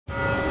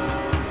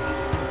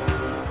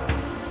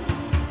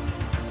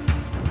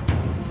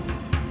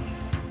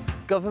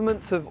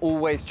Governments have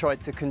always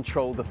tried to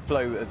control the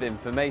flow of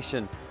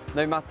information.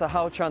 No matter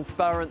how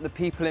transparent the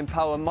people in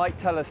power might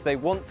tell us they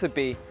want to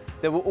be,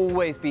 there will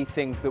always be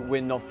things that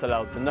we're not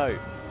allowed to know.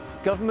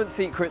 Government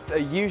secrets are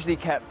usually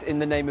kept in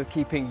the name of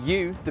keeping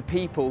you, the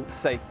people,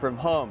 safe from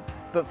harm.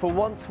 But for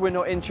once, we're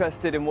not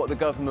interested in what the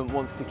government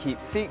wants to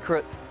keep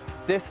secret.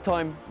 This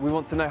time, we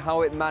want to know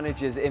how it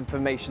manages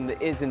information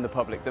that is in the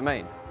public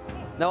domain.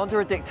 Now, under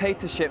a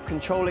dictatorship,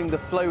 controlling the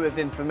flow of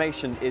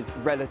information is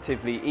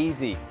relatively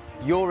easy.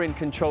 You're in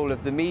control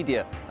of the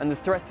media, and the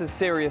threat of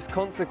serious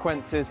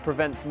consequences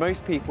prevents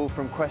most people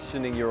from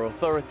questioning your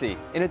authority.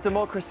 In a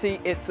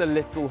democracy, it's a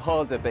little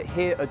harder, but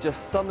here are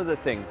just some of the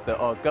things that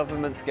our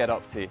governments get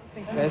up to.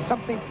 There's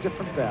something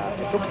different there.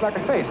 It looks like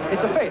a face.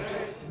 It's a face.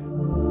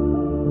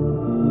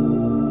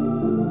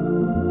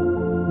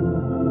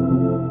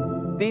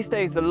 These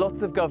days, a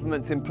lot of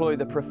governments employ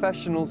the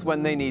professionals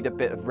when they need a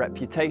bit of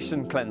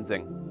reputation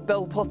cleansing.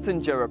 Bell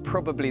Pottinger are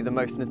probably the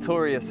most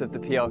notorious of the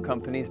PR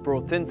companies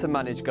brought in to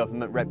manage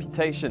government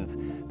reputations.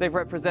 They've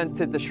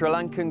represented the Sri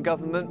Lankan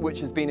government, which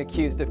has been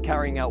accused of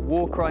carrying out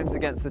war crimes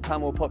against the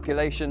Tamil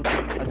population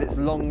as its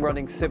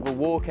long-running civil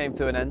war came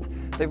to an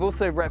end. They've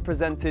also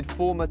represented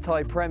former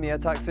Thai Premier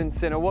Thaksin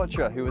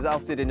Shinawatra, who was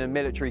ousted in a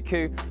military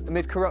coup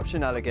amid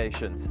corruption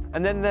allegations.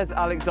 And then there's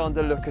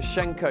Alexander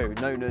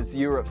Lukashenko, known as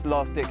Europe's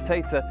last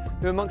dictator,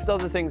 who amongst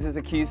other things is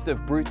accused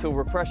of brutal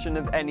repression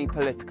of any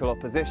political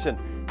opposition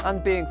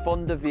and being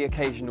fond of the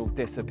occasional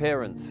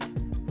disappearance.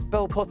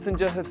 Bell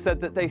Pottinger have said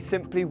that they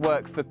simply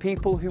work for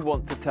people who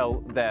want to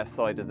tell their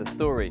side of the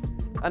story.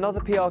 And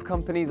other PR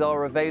companies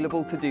are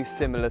available to do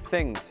similar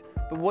things.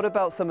 But what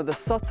about some of the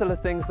subtler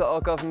things that our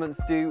governments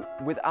do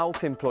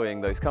without employing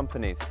those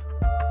companies?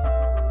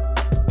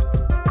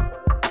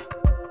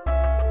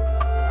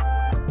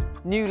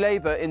 New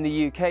Labour in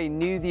the UK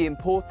knew the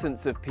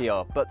importance of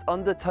PR, but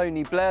under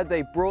Tony Blair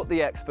they brought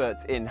the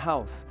experts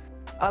in-house.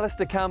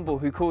 Alistair Campbell,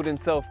 who called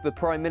himself the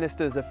Prime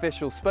Minister's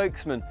official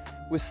spokesman,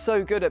 was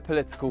so good at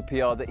political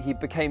PR that he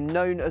became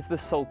known as the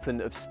Sultan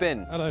of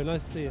Spin. Hello,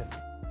 nice to see you.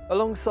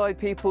 Alongside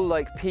people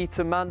like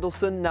Peter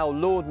Mandelson, now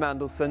Lord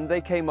Mandelson,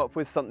 they came up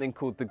with something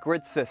called the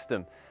grid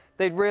system.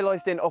 They'd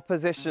realised in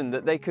opposition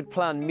that they could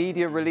plan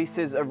media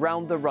releases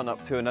around the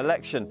run-up to an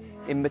election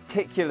in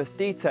meticulous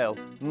detail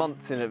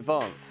months in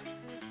advance.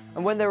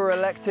 And when they were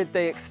elected,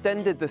 they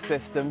extended the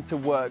system to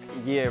work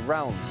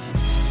year-round.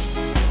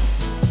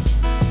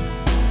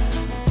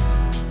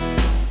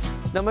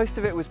 Now, most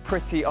of it was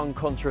pretty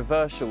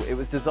uncontroversial. It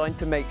was designed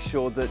to make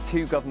sure that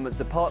two government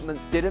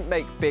departments didn't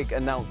make big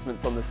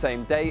announcements on the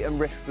same day and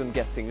risk them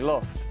getting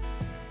lost.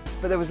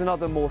 But there was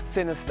another more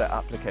sinister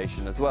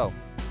application as well.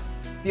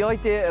 The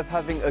idea of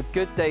having a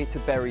good day to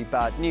bury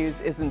bad news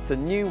isn't a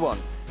new one,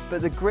 but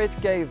the grid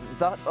gave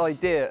that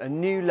idea a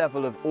new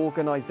level of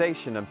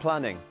organisation and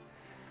planning.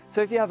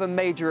 So if you have a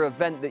major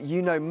event that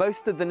you know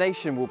most of the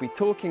nation will be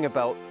talking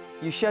about,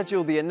 you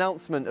schedule the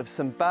announcement of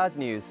some bad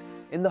news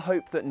in the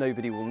hope that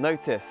nobody will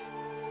notice.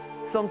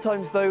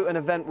 Sometimes, though, an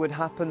event would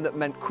happen that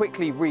meant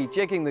quickly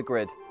rejigging the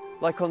grid,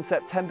 like on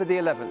September the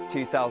 11th,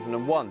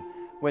 2001,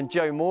 when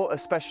Joe Moore, a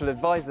special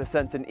advisor,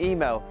 sent an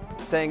email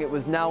saying it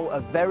was now a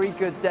very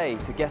good day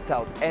to get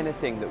out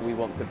anything that we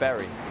want to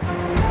bury.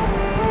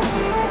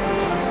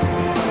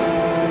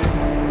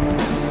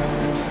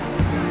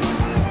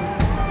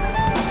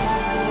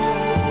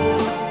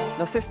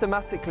 Now,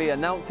 systematically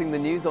announcing the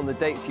news on the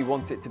dates you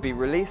want it to be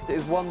released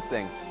is one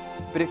thing.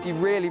 But if you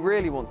really,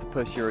 really want to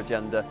push your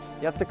agenda,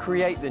 you have to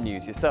create the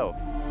news yourself.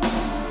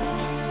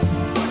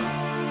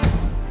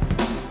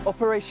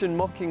 Operation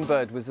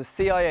Mockingbird was a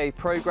CIA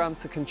program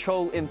to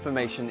control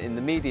information in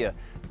the media.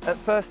 At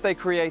first, they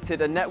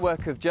created a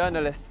network of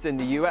journalists in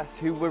the US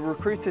who were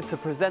recruited to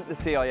present the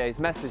CIA's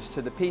message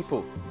to the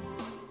people.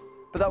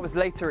 But that was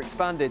later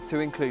expanded to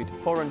include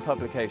foreign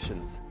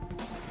publications.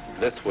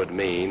 This would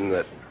mean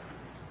that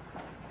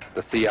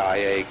the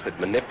CIA could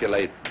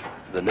manipulate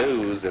the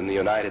news in the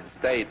United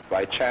States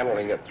by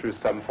channeling it through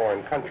some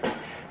foreign country.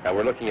 Now,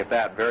 we're looking at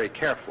that very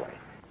carefully.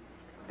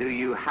 Do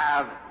you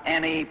have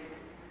any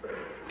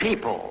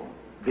people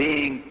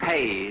being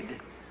paid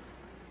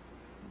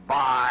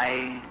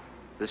by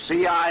the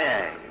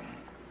CIA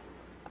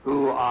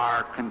who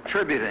are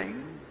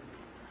contributing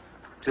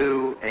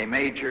to a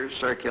major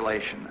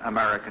circulation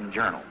American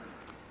journal?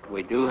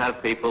 We do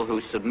have people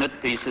who submit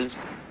pieces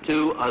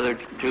to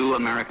two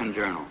American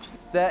journals.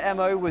 Their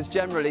MO was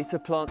generally to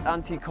plant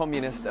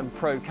anti-communist and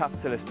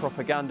pro-capitalist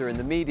propaganda in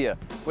the media,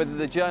 whether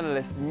the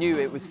journalists knew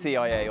it was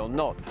CIA or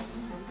not.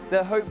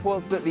 Their hope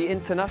was that the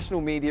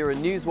international media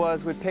and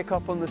newswires would pick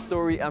up on the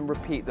story and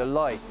repeat the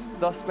lie,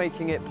 thus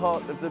making it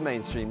part of the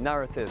mainstream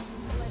narrative.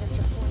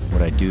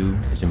 What I do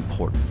is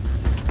important,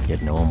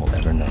 yet no one will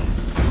ever know.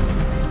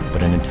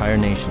 But an entire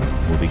nation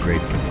will be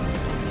grateful.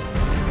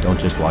 Don't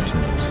just watch the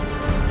news,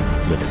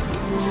 live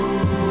it.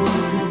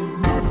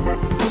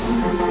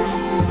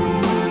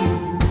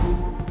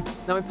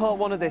 Now, in part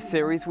one of this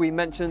series, we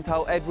mentioned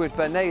how Edward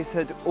Bernays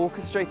had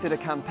orchestrated a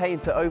campaign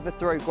to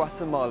overthrow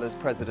Guatemala's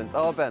President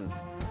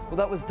Arbenz. Well,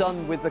 that was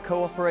done with the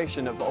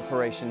cooperation of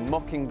Operation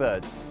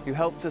Mockingbird, who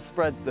helped to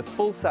spread the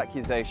false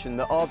accusation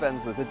that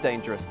Arbenz was a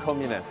dangerous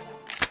communist.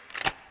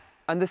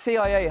 And the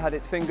CIA had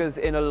its fingers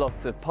in a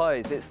lot of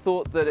pies. It's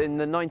thought that in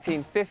the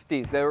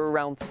 1950s there were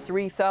around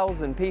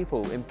 3,000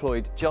 people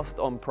employed just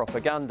on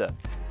propaganda.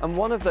 And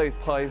one of those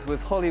pies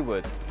was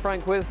Hollywood.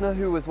 Frank Wisner,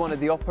 who was one of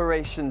the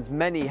operation's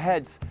many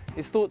heads,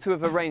 is thought to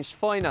have arranged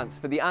finance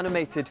for the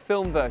animated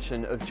film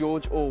version of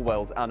George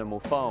Orwell's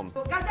Animal Farm.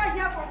 We gather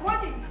here for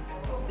morning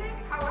to sing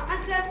our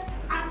anthem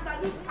and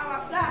salute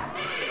our flag.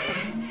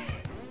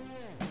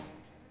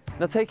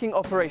 Now, taking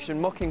Operation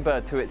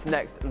Mockingbird to its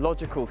next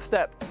logical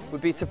step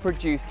would be to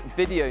produce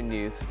video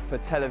news for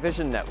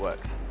television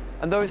networks.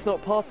 And though it's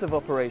not part of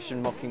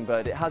Operation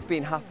Mockingbird, it has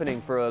been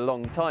happening for a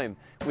long time,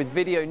 with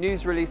video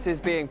news releases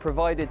being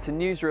provided to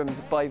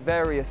newsrooms by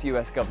various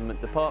US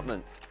government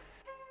departments.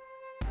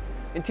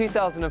 In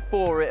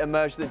 2004, it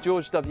emerged that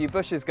George W.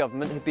 Bush's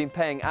government had been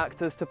paying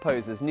actors to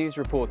pose as news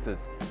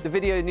reporters. The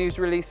video news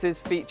releases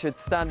featured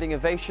standing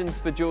ovations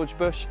for George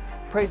Bush,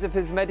 praise of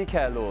his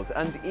Medicare laws,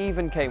 and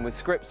even came with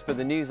scripts for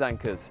the news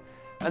anchors.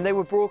 And they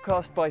were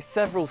broadcast by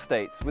several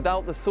states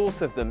without the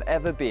source of them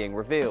ever being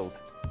revealed.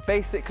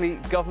 Basically,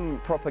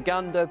 government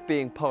propaganda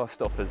being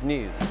passed off as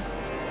news.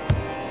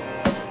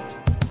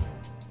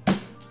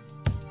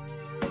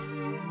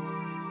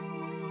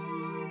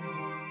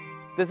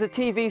 There's a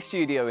TV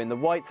studio in the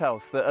White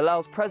House that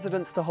allows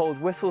presidents to hold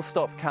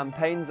whistle-stop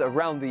campaigns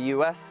around the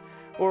US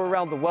or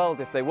around the world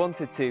if they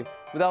wanted to,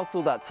 without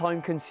all that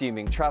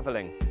time-consuming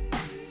traveling.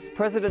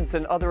 Presidents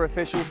and other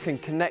officials can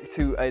connect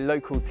to a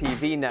local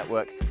TV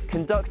network,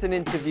 conduct an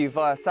interview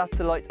via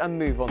satellite and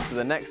move on to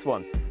the next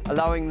one,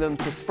 allowing them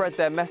to spread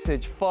their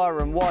message far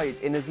and wide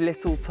in as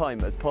little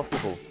time as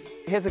possible.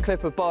 Here's a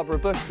clip of Barbara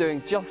Bush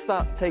doing just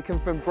that, taken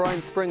from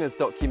Brian Springer's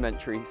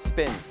documentary,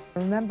 Spin.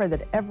 Remember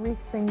that every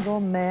single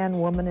man,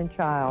 woman, and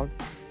child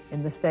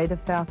in the state of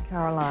South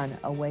Carolina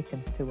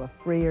awakens to a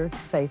freer,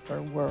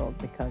 safer world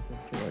because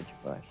of George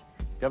Bush.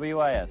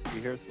 WIS,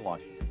 we hear us in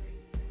Washington.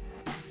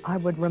 I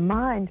would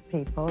remind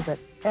people that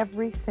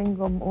every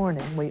single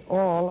morning we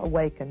all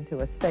awaken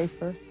to a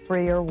safer,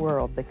 freer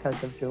world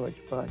because of George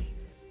Bush.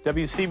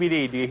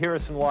 WCBD, do you hear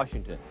us in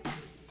Washington?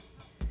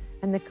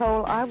 And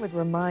Nicole, I would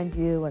remind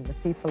you and the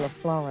people of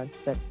Florence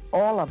that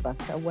all of us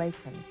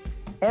awaken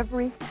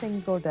every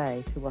single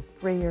day to a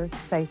freer,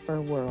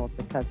 safer world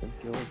because of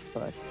George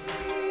Bush.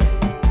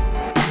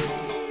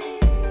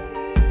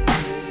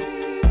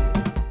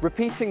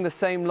 Repeating the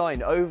same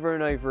line over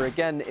and over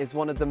again is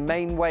one of the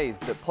main ways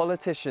that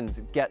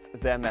politicians get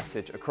their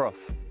message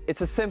across.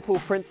 It's a simple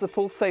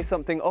principle: say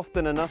something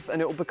often enough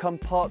and it will become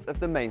part of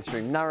the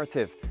mainstream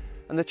narrative.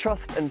 And the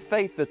trust and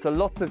faith that a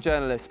lot of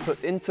journalists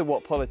put into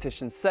what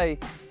politicians say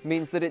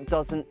means that it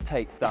doesn't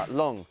take that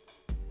long.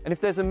 And if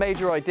there's a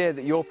major idea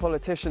that your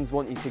politicians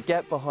want you to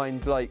get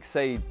behind, like,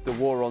 say, the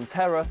war on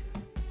terror,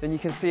 then you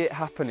can see it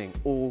happening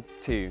all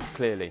too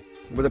clearly.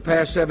 Over the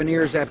past 7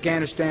 years,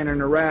 Afghanistan and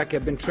Iraq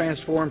have been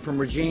transformed from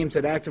regimes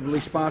that actively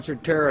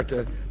sponsored terror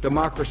to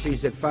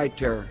democracies that fight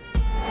terror.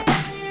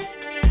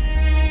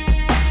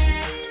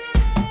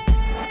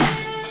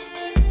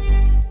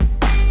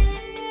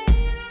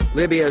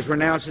 Libya has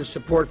renounced its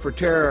support for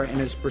terror and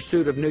its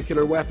pursuit of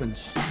nuclear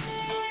weapons.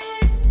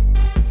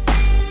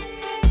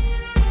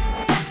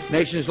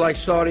 Nations like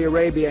Saudi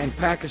Arabia and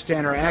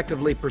Pakistan are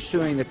actively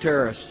pursuing the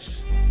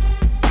terrorists.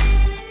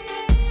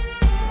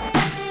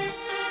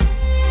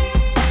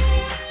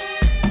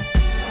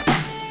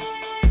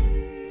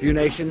 Few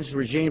nations,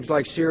 regimes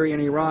like Syria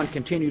and Iran,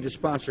 continue to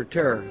sponsor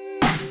terror.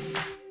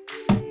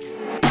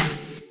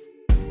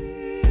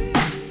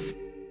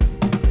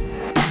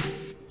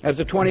 As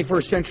the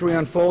 21st century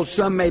unfolds,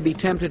 some may be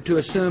tempted to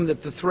assume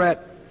that the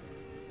threat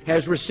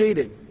has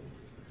receded.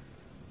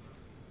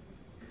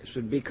 This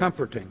would be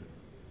comforting.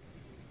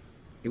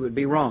 It would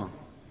be wrong.